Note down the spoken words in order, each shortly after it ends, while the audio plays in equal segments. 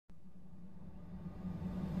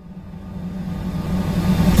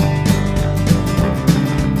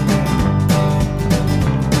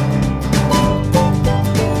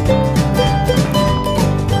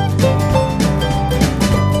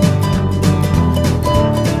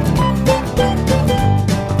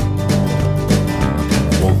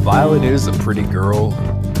Violet is a pretty girl.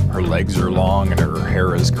 Her legs are long and her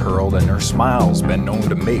hair is curled, and her smile's been known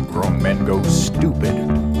to make grown men go stupid.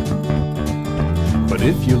 But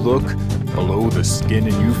if you look below the skin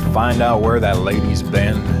and you find out where that lady's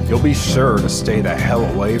been, you'll be sure to stay the hell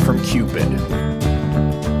away from Cupid.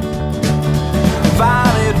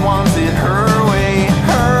 Violet wants it her way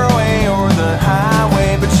or the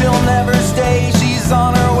highway, but she'll never stay, she's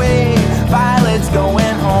on her way. Violet's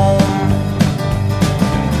going home.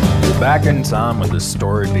 Back in time when the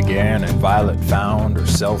story began and Violet found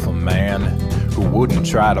herself a man who wouldn't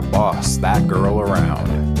try to boss that girl around.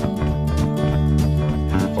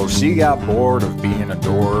 Well, she got bored of being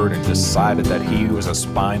adored and decided that he was a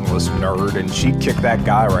spineless nerd, and she kicked that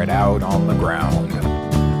guy right out on the ground.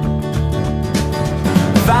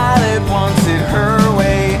 Violet wants it her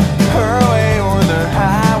way or the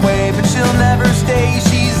highway, but she'll never stay,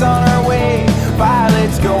 she's on her way.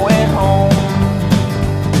 Violet's going home.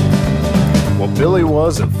 Well, Billy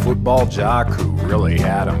was a football jock who really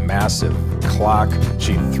had a massive clock.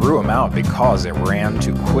 She threw him out because it ran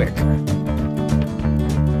too quick.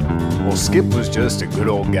 Well, Skip was just a good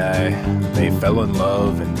old guy. They fell in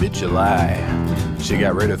love in mid-July. She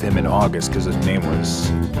got rid of him in August because his name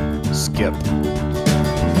was Skip.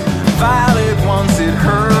 Violet wants it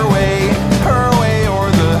her way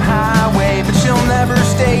or the highway, but she'll never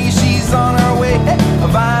stay, she's on her way.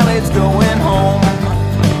 Violet's going home.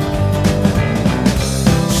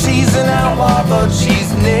 She's an outlaw, but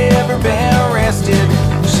she's never been arrested.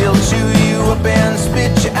 She'll chew you up and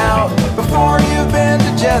spit you out before you've been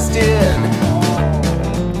digested.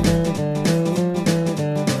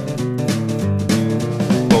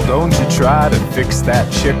 Well, don't you try to fix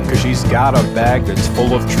that chick, cause she's got a bag that's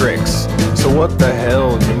full of tricks. So what the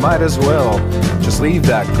hell, you might as well just leave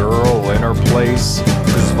that girl in her place,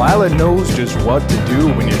 cause Violet knows just what to do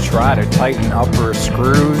when you try to tighten up her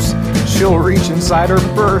screws. She'll reach inside her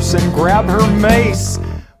purse and grab her mace.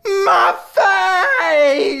 My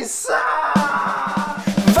face!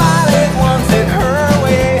 Violet wants it her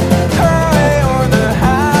way or the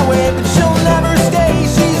highway, but she'll never stay,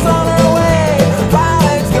 she's on her way.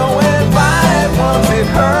 Violet wants it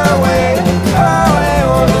her way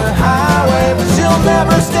or the highway, but she'll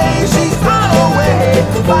never stay, she's on her way.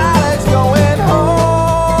 Violet's going home.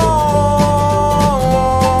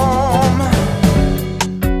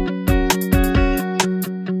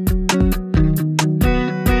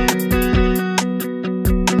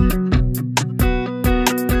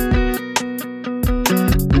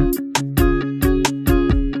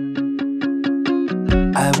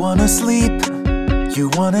 I wanna sleep, you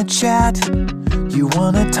wanna chat, you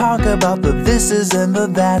wanna talk about the thises and the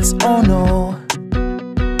that's. Oh no,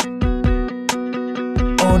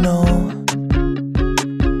 oh no.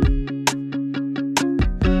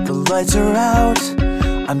 The lights are out,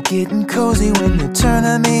 I'm getting cozy when you turn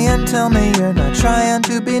to me and tell me you're not trying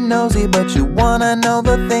to be nosy, but you wanna know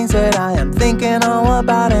the things that I am thinking all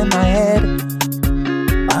about in my head.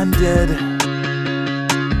 I'm dead.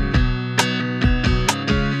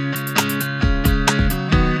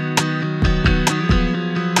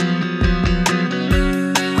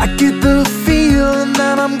 I get the feeling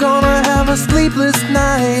that I'm gonna have a sleepless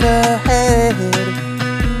night ahead.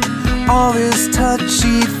 All this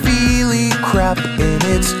touchy-feely crap, and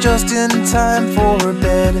it's just in time for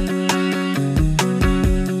bed.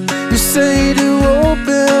 You say to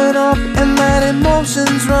open up and let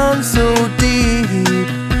emotions run so deep.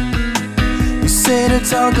 You say to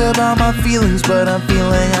talk about my feelings, but I'm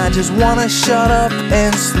feeling I just wanna shut up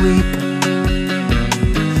and sleep.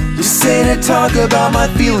 You say to talk about my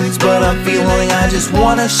feelings, but I'm feeling I just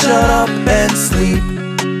wanna shut up and sleep.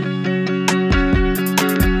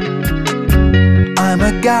 I'm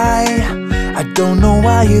a guy, I don't know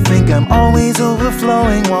why you think I'm always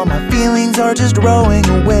overflowing while my feelings are just rowing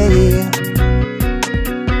away.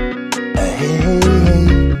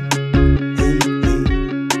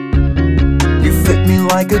 You fit me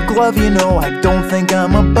like a glove, you know I don't think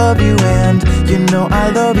I'm above you, and you know I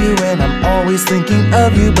love you and I'm always thinking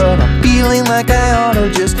of you, but I'm feeling like I ought to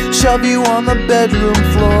just shove you on the bedroom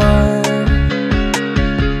floor.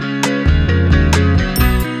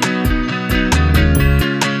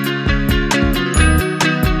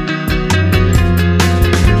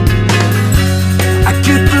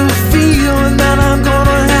 I'm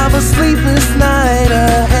gonna have a sleepless night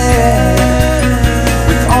ahead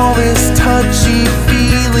with all this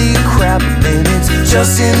touchy-feely crap, and it's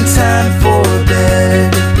just in time for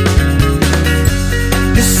bed.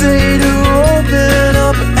 You say to open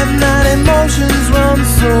up and that emotions run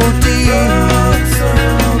so deep.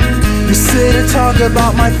 You say to talk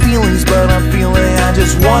about my feelings, but I'm feeling I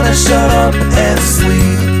just wanna shut up and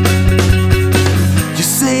sleep.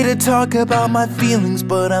 to talk about my feelings,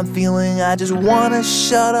 but I'm feeling I just wanna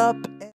shut up.